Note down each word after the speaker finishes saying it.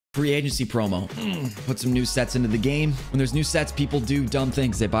Free agency promo. Put some new sets into the game. When there's new sets, people do dumb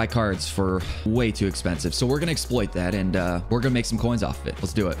things. They buy cards for way too expensive. So we're going to exploit that, and we're going to make some coins off of it.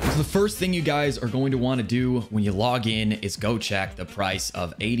 Let's do it. So the first thing you guys are going to want to do when you log in is go check the price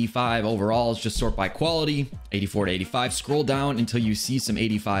of 85 overalls. Just sort by quality, 84 to 85. Scroll down until you see some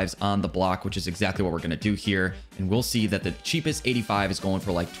 85s on the block, which is exactly what we're going to do here. And we'll see that the cheapest 85 is going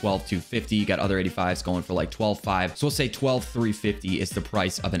for like 12,250. You got other 85s going for like 12,500. So we'll say 12,350 is the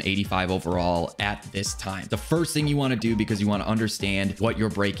price of an 85 overall at this time. The first thing you want to do, because you want to understand what your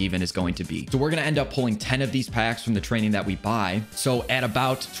break even is going to be. So we're going to end up pulling 10 of these packs from the training that we buy. So at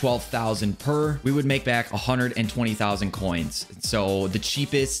about 12,000 per, we would make back 120,000 coins. So the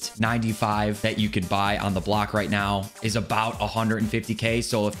cheapest 95 that you could buy on the block right now is about 150K.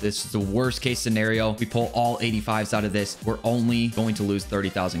 So if this is the worst case scenario, we pull all 85s out of this, we're only going to lose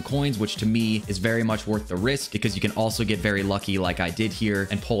 30,000 coins, which to me is very much worth the risk, because you can also get very lucky like I did here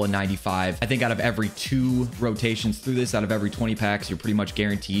and pull a 95. I think out of every 2 rotations through this, out of every 20 packs, you're pretty much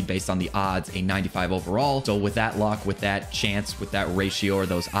guaranteed based on the odds a 95 overall. So with that luck, with that chance, with that ratio or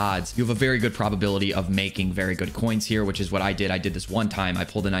those odds, you have a very good probability of making very good coins here, which is what I did. I did this one time. I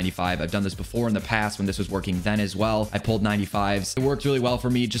pulled a 95. I've done this before in the past when this was working then as well. I pulled 95s. It worked really well for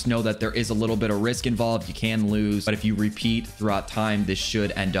me. Just know that there is a little bit of risk involved. You can lose, but if you repeat throughout time, this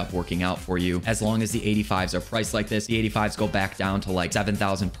should end up working out for you. As long as the 85s are priced like this, the 85s go back down to like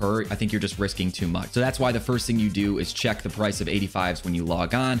 7,000 per. I think you're just risking too much. So that's why the first thing you do is check the price of 85s when you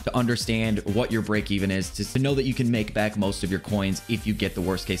log on to understand what your break even is, to know that you can make back most of your coins if you get the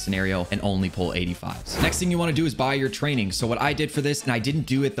worst case scenario and only pull 85s. Next thing you want to do is buy your training. So what I did for this, and I didn't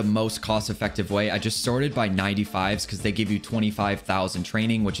do it the most cost effective way, I just sorted by 95s because they give you 25,000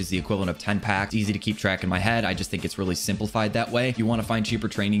 training, which is the equivalent of 10 packs. Easy to keep track in my head. I just think it's really simplified that way. If you want to find cheaper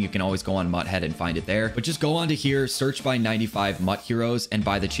training, you can always go on Mutt and find it there, but just go onto here, search by 95 Mutt heroes and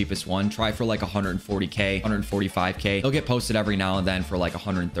buy the cheapest one. Try for like 140K, 145K. They'll get posted every now and then for like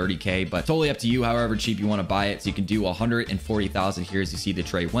 130K, but totally up to you however cheap you want to buy it. So you can do 140,000 here as you see the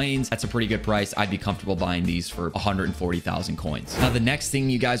Trey Waynes. That's a pretty good price. I'd be comfortable buying these for 140,000 coins. Now the next thing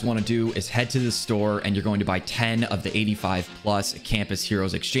you guys want to do is head to the store, and you're going to buy 10 of the 85 plus campus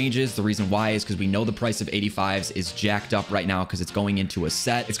heroes exchanges. The reason why is because we know the price of 85s is jacked up right now because it's going into a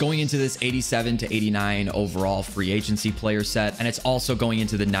set. It's going into this 87 to 89 overall free agency player set, and it's also going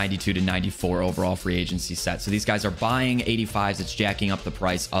into the 92 to 94 overall free agency set. So these guys are buying 85s. It's jacking up the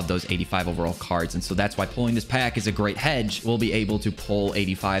price of those 85 overall cards, and so that's why pulling this pack is a great hedge. We'll be able to pull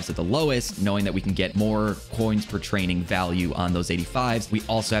 85s at the lowest, knowing that we can get more coins per training value on those 85s. We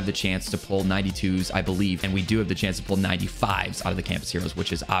also have the chance to pull 92s, I believe, and we do have the chance to pull 95s out of the campus heroes,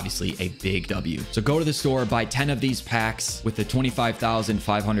 which is obviously a big W. So go to the store, buy 10 of these packs with the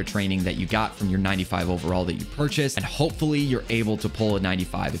 25,500 training that you got from your 95 overall that you purchased, and hopefully you're able to pull a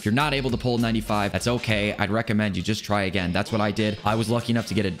 95. If you're not able to pull a 95, that's okay. I'd recommend you just try again. That's what I did. I was lucky enough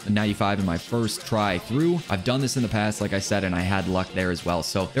to get a 95 in my first try through. I've done this in the past, like I said, and I had luck there as well.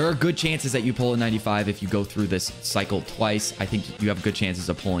 So there are good chances that you pull a 95 if you go through this cycle twice. I think you have good chances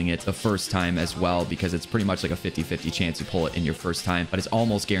of pulling it the first time as well, because it's pretty much like a 50-50 chance you pull it in your first time, but it's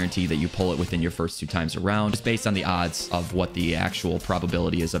almost guaranteed that you pull it within your first 2 times around, just based on the odds of what the actual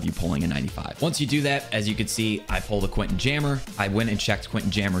probability is of you pulling a 95. Once you do that, as you can see, I pulled a Quentin Jammer. I went and checked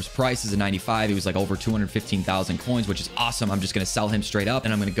Quentin Jammer's price as a 95. He was like over 215,000 coins, which is awesome. I'm just going to sell him straight up,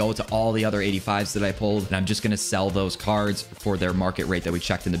 and I'm going to go to all the other 85s that I pulled, and I'm just going to sell those cards for their market rate that we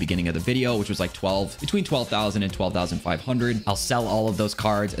checked in the beginning of the video, which was like between 12,000 and 12,500. I'll sell all of those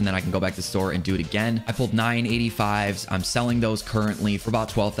cards, and then I can go back to the store and do it again. I pulled 9 85s. I'm selling those currently for about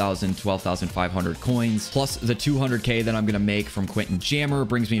 12,000, 12,500 coins, plus the 200K that I'm going to make from Quentin Jammer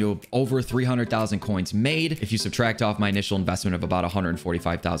brings me to over 300,000 coins made. If you subtract off my initial investment of about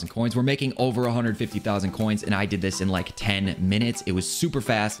 145,000 coins, we're making over 150,000 coins, and I did this in like 10 minutes. It was super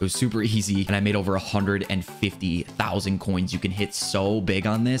fast. It was super easy, and I made over 150,000 coins. You can hit so big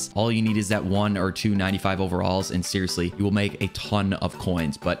on this. All you need is that 1 or 2 95 overalls, and seriously, you will make a ton of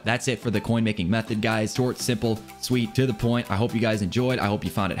coins. But that's it for the coin making method, guys. Short, simple, sweet, to the point. I hope you guys enjoyed. I hope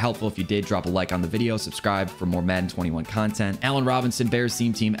you found it helpful. If you did, drop a like on the video, subscribe for more Madden 21 content. Allen Robinson Bears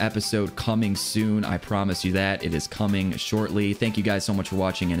Theme Team episode coming soon. I promise you that. It is coming shortly. Thank you guys so much for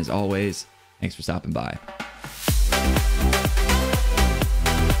watching, and as always, thanks for stopping by.